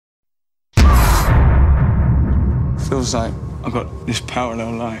feels like I've got this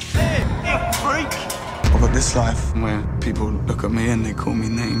parallel life. Hey, you freak! I've got this life where people look at me and they call me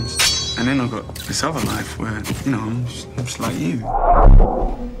names. And then I've got this other life where, you know, I'm just like you.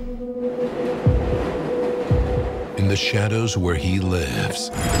 In the shadows where he lives,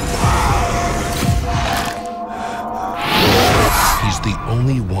 he's the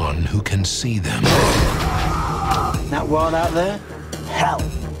only one who can see them. That world out there? Hell.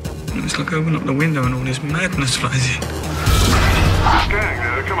 It's like I open up the window and all this madness flies in.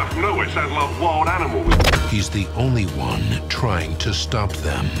 Gang, they come up from nowhere, sounds like wild animals. He's the only one trying to stop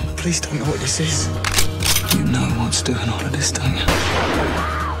them. Please don't know what this is. You know what's doing all of this, don't you?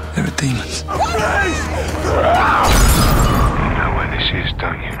 There are demons. You know where this is,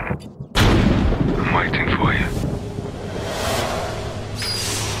 don't you? I'm waiting for you.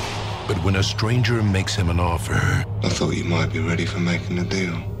 But when a stranger makes him an offer, I thought you might be ready for making a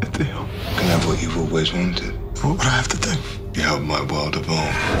deal. A deal? Can have what you've always wanted. What would I have to do? You help my world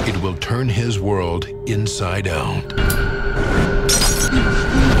evolve. it will turn his world inside out.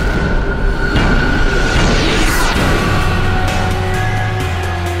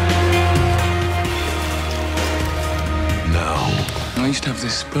 Now, I used to have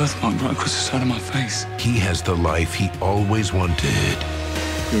this birthmark right across the side of my face. he has the life he always wanted.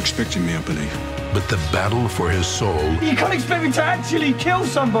 You're expecting me, I believe. But the battle for his soul You can't expect me to actually kill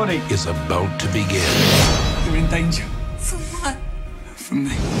somebody! is about to begin. You're in danger. From what? From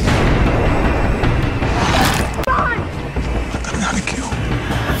me. I don't know how to kill.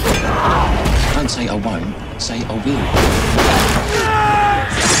 Don't say I won't, say I will.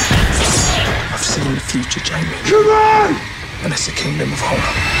 I've seen the future, Jamie. Come on! And it's the kingdom of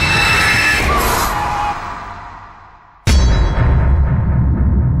horror.